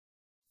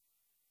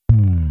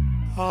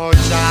Oh,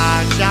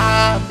 Jah,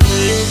 Jah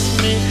bless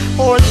me.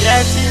 Oh,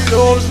 yes, He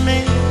loves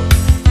me.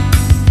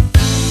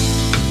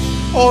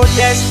 Oh,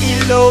 yes, He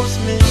loves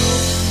me.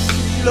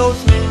 He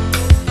loves me.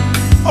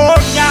 Oh,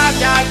 Jah,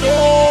 Jah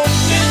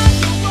loves me.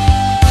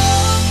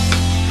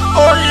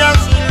 Oh, yes,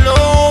 He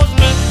loves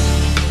me.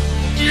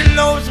 He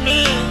loves me.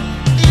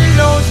 He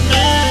loves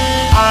me.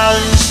 I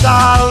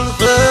shall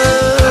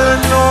fear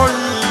no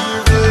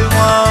evil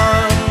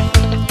one.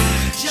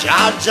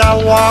 Jah, Jah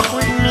walk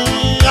with me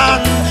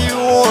and He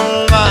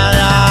hold my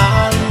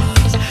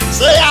hands.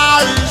 Say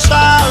I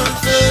shall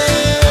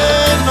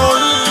fear no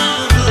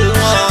evil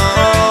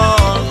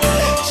one.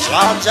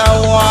 Jah, Jah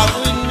walk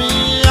with me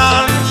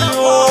and He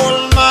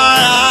hold my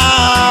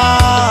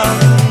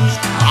hands.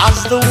 As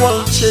the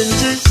world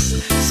changes,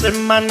 say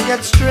man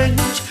gets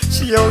strange.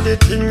 See how the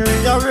thing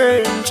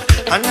rearrange.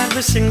 And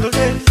every single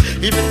day,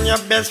 even your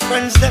best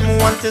friends, them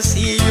want to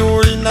see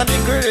you in the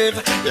grave.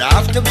 You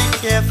have to be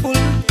careful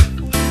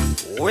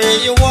where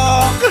you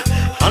walk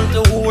and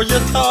to who you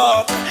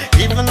talk.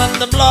 Even on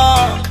the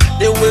block,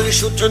 they will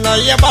shoot you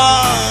on your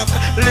back.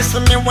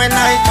 Listen me when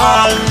I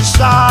talk. I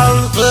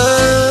shall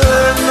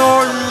fear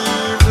no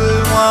evil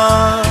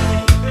one.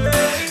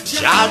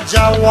 Jah,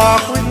 Jah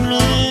walk with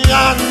me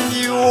and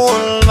He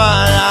hold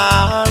my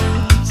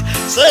hands.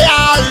 Say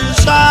I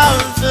shall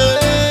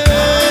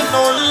fear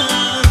no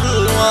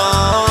evil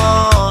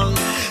one.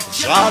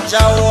 Jah,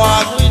 Jah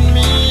walk with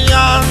me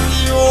and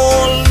He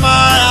hold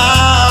my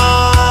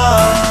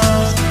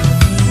hands.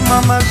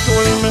 Mama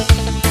told me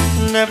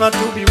never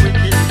to be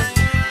wicked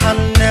and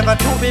never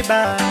to be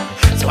bad.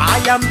 So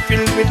I am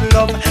filled with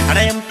love and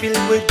I am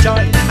filled with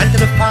joy. And to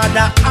the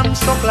Father I'm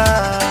so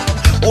glad.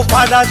 Oh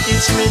Father,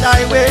 teach me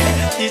Thy way,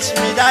 teach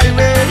me Thy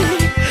way,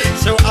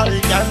 so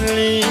I can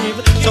live,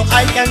 so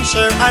I can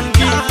share and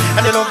give.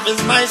 And your love is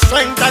my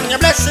strength and your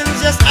blessings,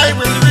 yes, I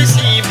will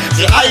receive.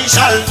 Say I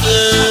shall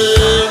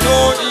fear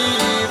no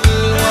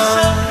evil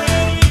one.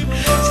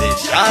 Say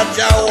Jah,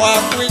 Jah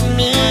walk with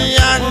me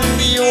and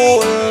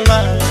behold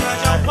my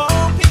hand.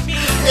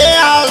 Yeah,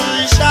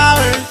 I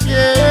shall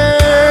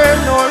fear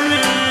no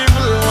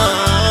evil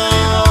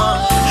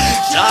one.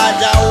 Jah,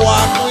 Jah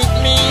walk with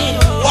me,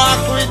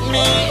 walk with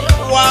me,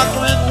 walk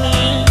with me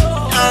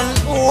and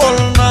hold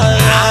my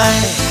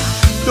eye.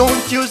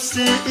 Don't you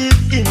see it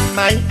in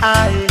my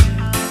eye?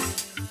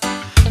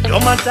 No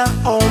matter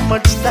how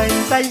much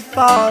times I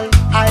fall,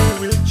 I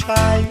will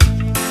try.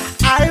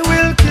 I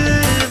will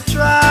keep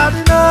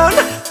trying on,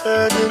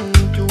 heading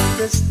to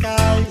the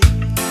sky.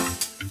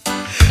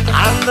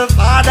 And the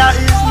Father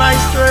is my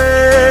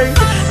strength,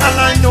 and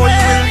I know He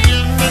will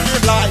give me the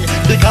light.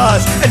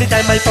 Because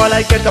anytime I fall,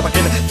 I get up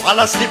again. Fall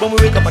asleep and we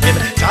wake up again.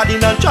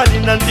 Charging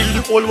until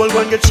the whole world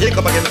won't get shake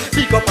up again.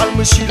 Pick up all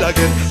my shield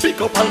again, pick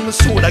up all my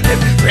soul again.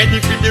 Ready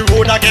for the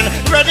road again,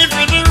 ready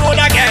for the road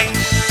again.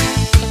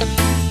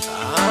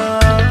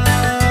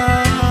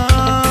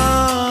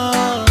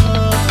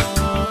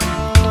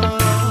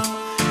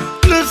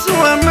 Listen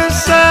when me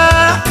say,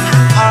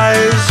 I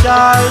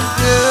shall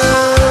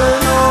fear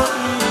no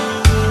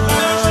evil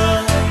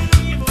one.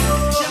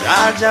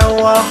 Jah, Jah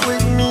walk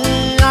with me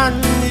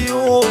and He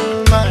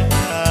hold my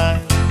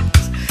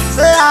hands.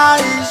 Say I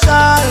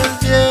shall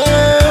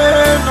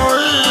fear no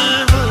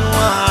evil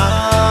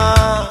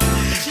one.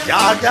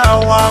 Jah, Jah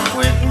walk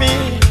with me,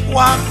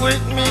 walk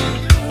with me,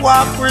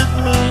 walk with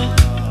me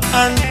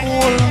and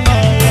hold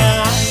my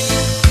hand.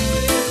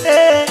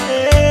 Hey,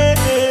 hey,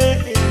 hey,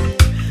 hey,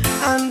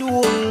 and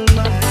hold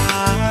my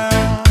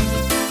hand.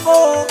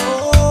 Oh,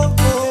 oh, oh,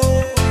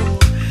 oh.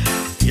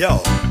 Yo,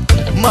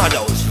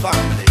 Madhouse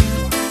family,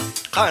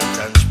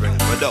 Content Spring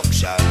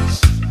Productions.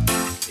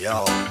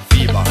 Yo,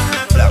 Fever,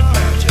 Black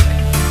Magic.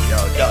 Yo,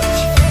 Dutch,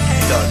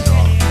 don't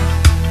know.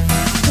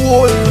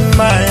 Hold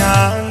my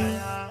hand.